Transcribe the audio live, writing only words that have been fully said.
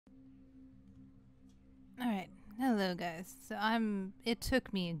Alright, hello guys. So it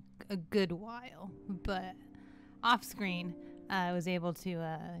took me a good while, but off screen I was able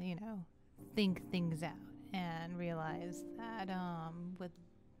to, think things out and realize that, with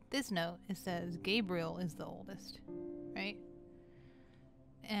this note it says Gabriel is the oldest, right?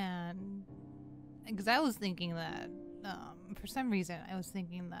 And, because I was thinking that, for some reason I was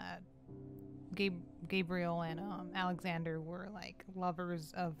thinking that Gabriel and Alexander were like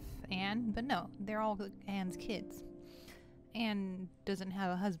lovers of Anne, but no, they're all Anne's kids. Anne doesn't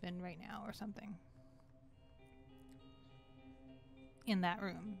have a husband right now or something in that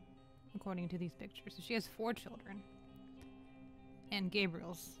room, according to these pictures. So she has 4 children, and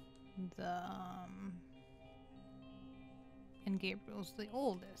Gabriel's the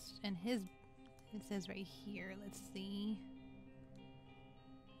oldest, and it says right here. Let's see.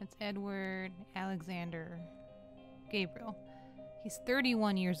 It's Edward, Alexander, Gabriel. He's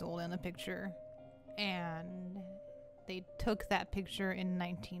 31 years old in the picture, and they took that picture in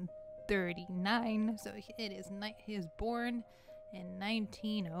 1939, so he is born in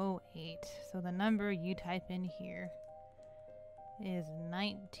 1908. So the number you type in here is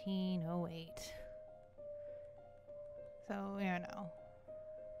 1908. So,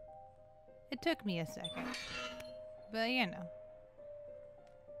 it took me a second, but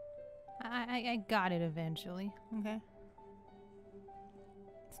I got it eventually, okay?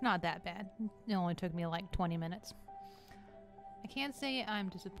 It's not that bad. It only took me like 20 minutes. I can't say I'm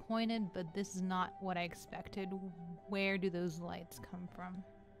disappointed, but this is not what I expected. Where do those lights come from?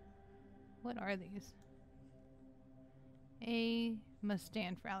 What are these? A must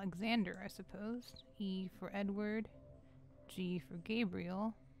stand for Alexander, I suppose. E for Edward. G for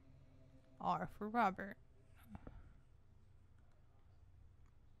Gabriel. R for Robert.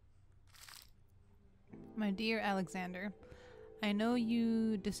 My dear Alexander, I know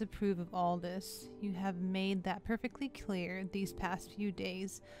you disapprove of all this. You have made that perfectly clear these past few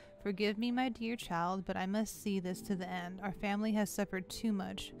days. Forgive me, my dear child, but I must see this to the end. Our family has suffered too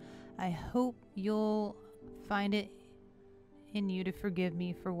much. I hope you'll find it in you to forgive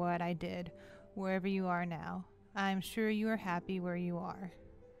me for what I did, wherever you are now. I'm sure you are happy where you are.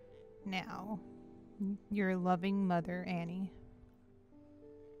 Now, your loving mother, Annie.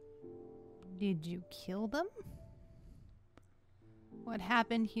 Did you kill them? What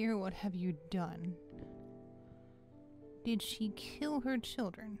happened here? What have you done? Did she kill her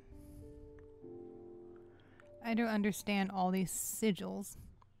children? I don't understand all these sigils,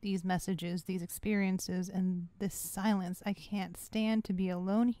 these messages, these experiences, and this silence. I can't stand to be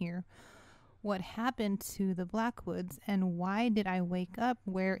alone here. What happened to the Blackwoods, and why did I wake up?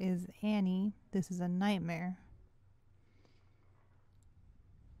 Where is Annie? This is a nightmare.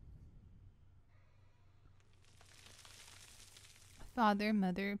 Father,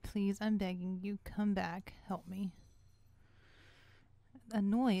 Mother, please, I'm begging you, come back, help me. A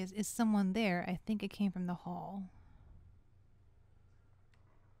noise. Is someone there? I think it came from the hall.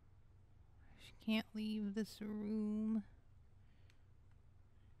 She can't leave this room.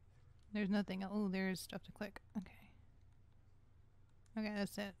 There's nothing. Oh, there's stuff to click. Okay. Okay,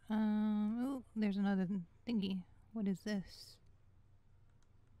 that's it. Oh, there's another thingy. What is this?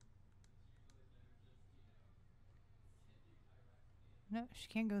 No, she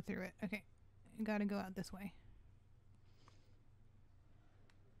can't go through it. Okay. You gotta go out this way.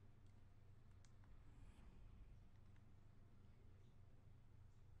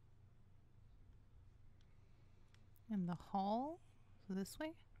 In the hall? So this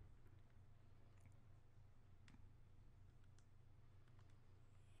way?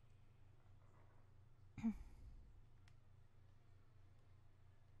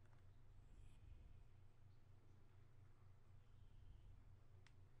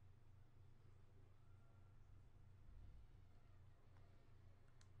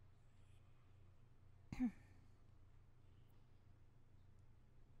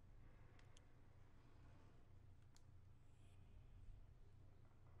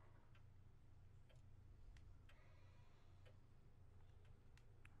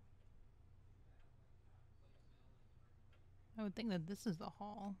 I would think that this is the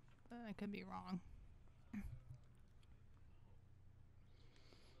hall, but I could be wrong.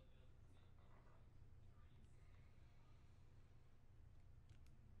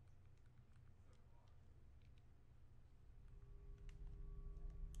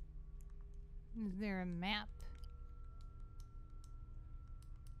 Is there a map?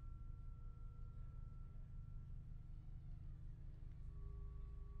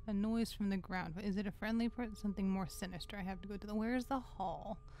 A noise from the ground. Is it a friendly person? Something more sinister. I have to go to the... Where's the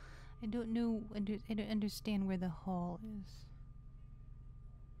hall? I don't know. I don't understand where the hall is.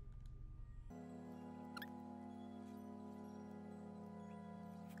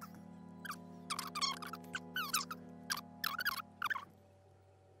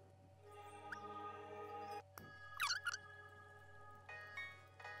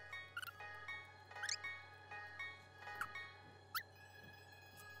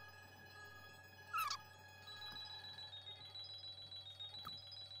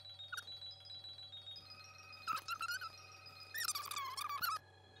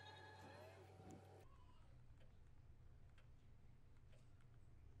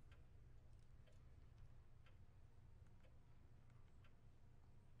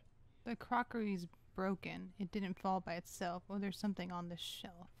 The crockery's broken. It didn't fall by itself. Oh, there's something on the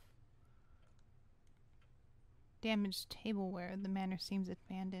shelf. Damaged tableware. The manor seems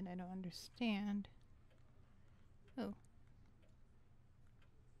abandoned. I don't understand. Oh.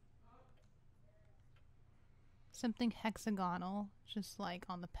 Something hexagonal, just like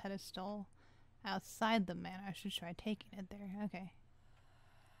on the pedestal outside the manor. I should try taking it there. Okay.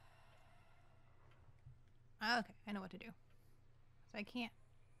 Okay, I know what to do. So I can't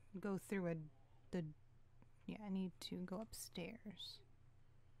go through yeah, I need to go upstairs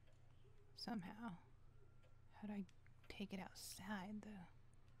somehow. How do I take it outside though?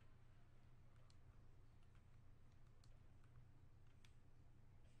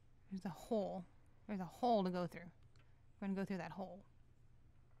 There's a hole. There's a hole to go through. We're gonna go through that hole.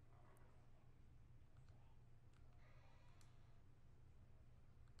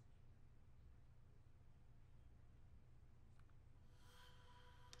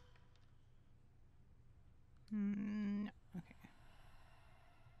 No. Okay.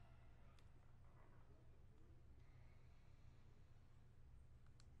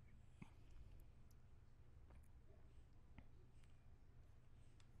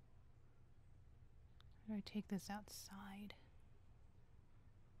 How do I take this outside?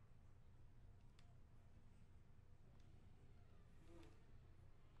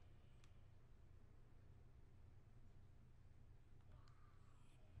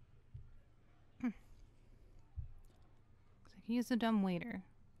 I can use the dumb waiter.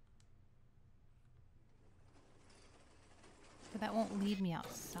 But that won't lead me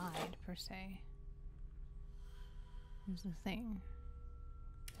outside, per se. Here's the thing.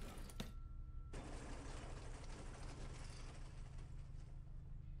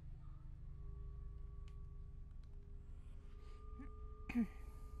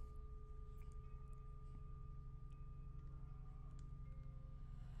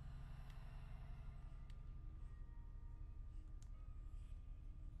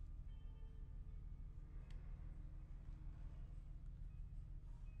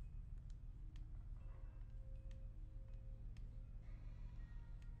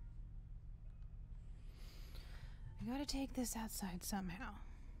 I gotta take this outside somehow.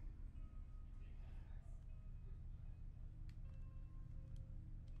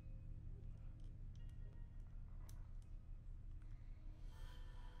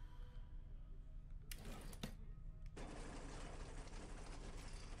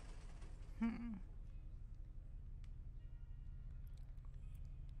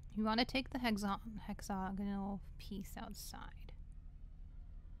 You want to take the hexagonal piece outside.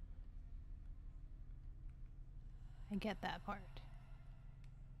 I get that part.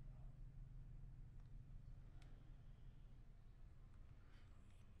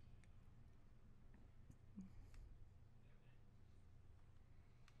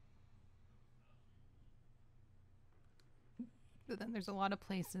 But then there's a lot of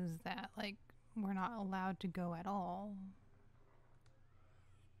places that, like, we're not allowed to go at all.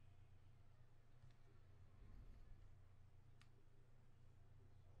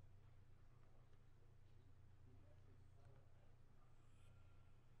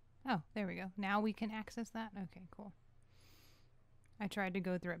 Oh, there we go. Now we can access that? Okay, cool. I tried to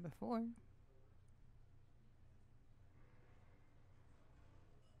go through it before.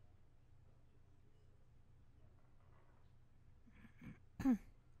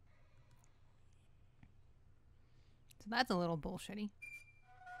 So that's a little bullshitty.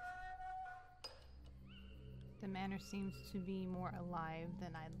 The manor seems to be more alive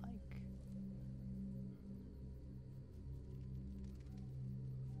than I'd like.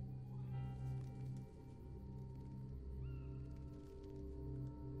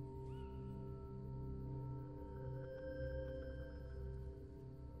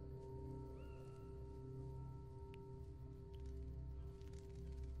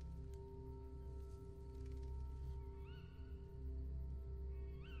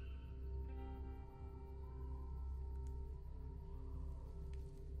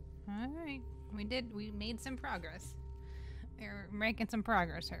 Alright, we made some progress. We're making some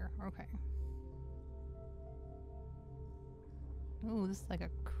progress here. Okay. Ooh, this is like a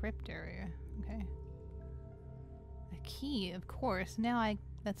crypt area. Okay. A key, of course. Now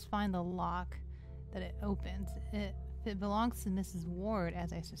let's find the lock that it opens. If it belongs to Mrs. Ward,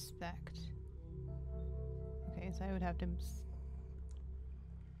 as I suspect. Okay, so I would have to...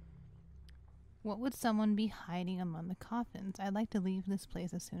 What would someone be hiding among the coffins? I'd like to leave this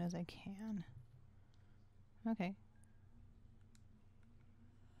place as soon as I can. Okay.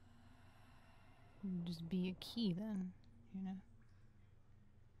 Just be a key then, you know?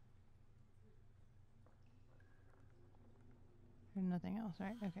 There's nothing else,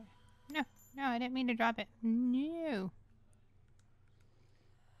 right? Okay. No, no, I didn't mean to drop it. No.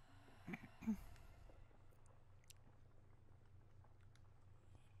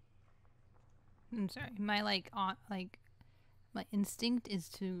 I'm sorry. My my instinct is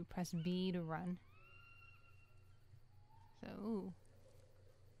to press B to run. So, ooh.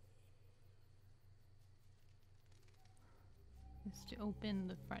 Is to open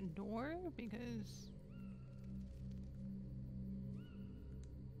the front door because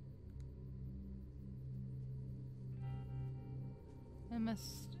I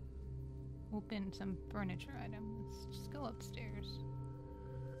must open some furniture items. Let's just go upstairs.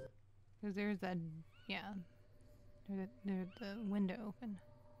 Because there's that, yeah, there's the window open.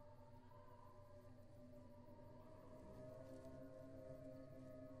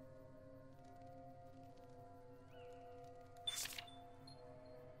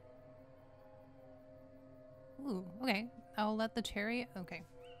 Ooh, okay. I'll let the chariot, okay.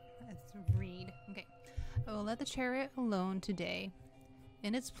 Let's read. Okay. I will let the chariot alone today.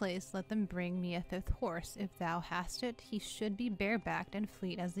 In its place, let them bring me a fifth horse. If thou hast it, he should be barebacked and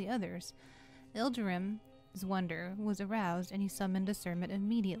fleet as the others. Ilderim's wonder was aroused, and he summoned discernment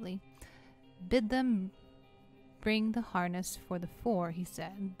immediately. Bid them bring the harness for the four, he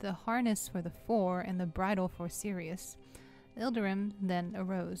said. The harness for the four, and the bridle for Sirius. Ilderim then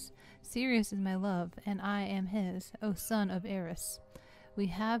arose. Sirius is my love, and I am his, O son of Eris. We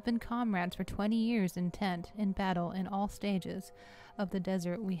have been comrades for 20 years in tent, in battle, in all stages of the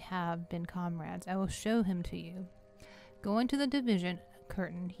desert we have been comrades. I will show him to you. Going to the division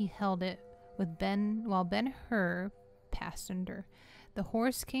curtain, he held it with while Ben-Hur passed under. The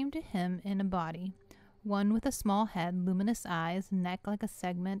horse came to him in a body, one with a small head, luminous eyes, neck like a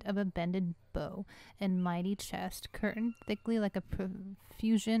segment of a bended bow, and mighty chest, curtained thickly like a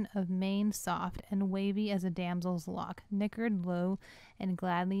profusion of mane, soft and wavy as a damsel's lock, nickered low and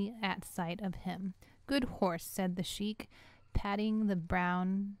gladly at sight of him. Good horse, said the sheik, patting the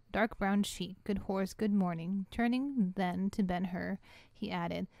dark brown cheek. Good horse, good morning. Turning then to Ben-Hur, he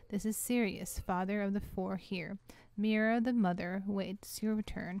added, This is Sirius, father of the four here. Mira, the mother, waits your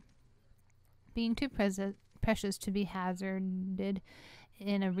return. Being too precious to be hazarded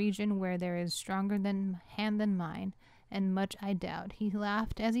in a region where there is stronger hand than mine, and much I doubt. He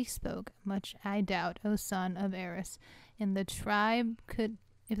laughed as he spoke. Much I doubt, O son of Eris. If the tribe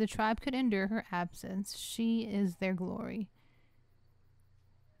could endure her absence, she is their glory.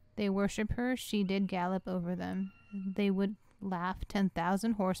 They worship her, she did gallop over them. They would laugh.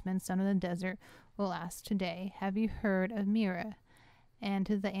 10,000 horsemen, son of the desert, will ask today, Have you heard of Mira? And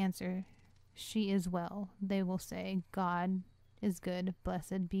to the answer, She is well. They will say, God is good,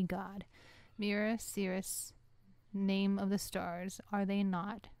 blessed be God. Mira, Sirius, name of the stars, are they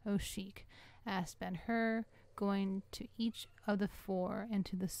not, O sheik? Asked Ben-Hur, going to each of the four, and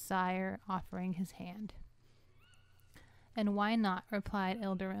to the sire offering his hand. And why not, replied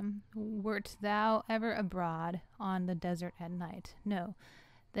Ilderim. Wert thou ever abroad on the desert at night? No.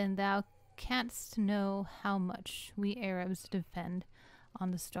 Then thou canst know how much we Arabs defend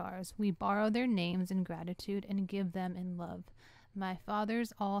on the stars. We borrow their names in gratitude and give them in love. My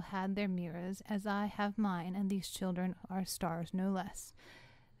fathers all had their Miras, as I have mine, and these children are stars no less.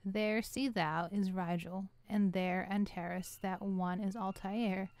 There, see thou, is Rigel, and there Antares, that one is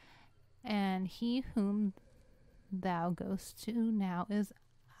Altair, and he whom thou goest to now is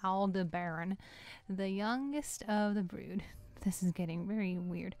Aldebaran, the youngest of the brood. This is getting very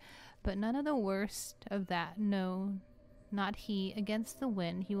weird, but none of the worst of that, no, not he. Against the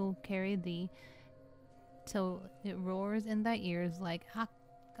wind he will carry thee till it roars in thy ears like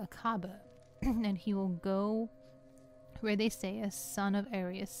Akaba, and he will go where they say a son of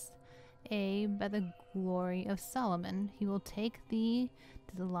Arius, by the glory of Solomon. He will take thee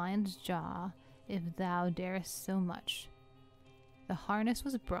to the lion's jaw, if thou darest so much. The harness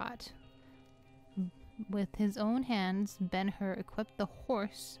was brought. With his own hands Ben-Hur equipped the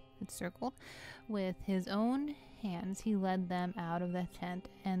horse, it circled. With his own hands he led them out of the tent,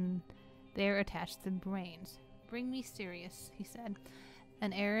 and there attached the reins. Bring me Sirius, he said.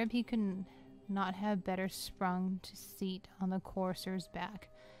 An Arab he could not have better sprung to seat on the courser's back.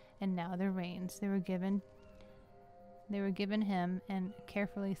 And now the reins, they were given him and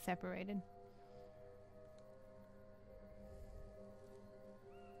carefully separated.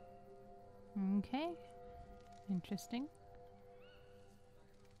 Okay. Interesting.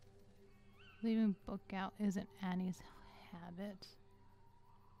 Leaving book out isn't Annie's habit.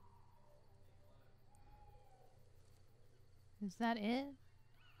 Is that it?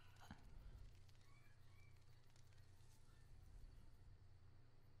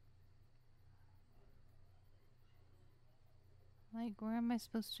 Like, where am I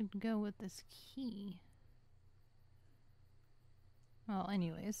supposed to go with this key? Well,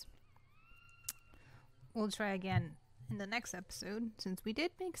 anyways. We'll try again in the next episode, since we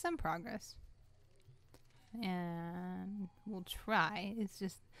did make some progress. And we'll try. It's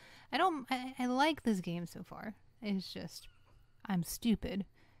just, I like this game so far. It's just, I'm stupid.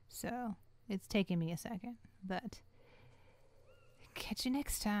 So, it's taken me a second. But, catch you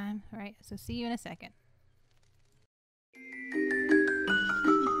next time. Alright, so see you in a second.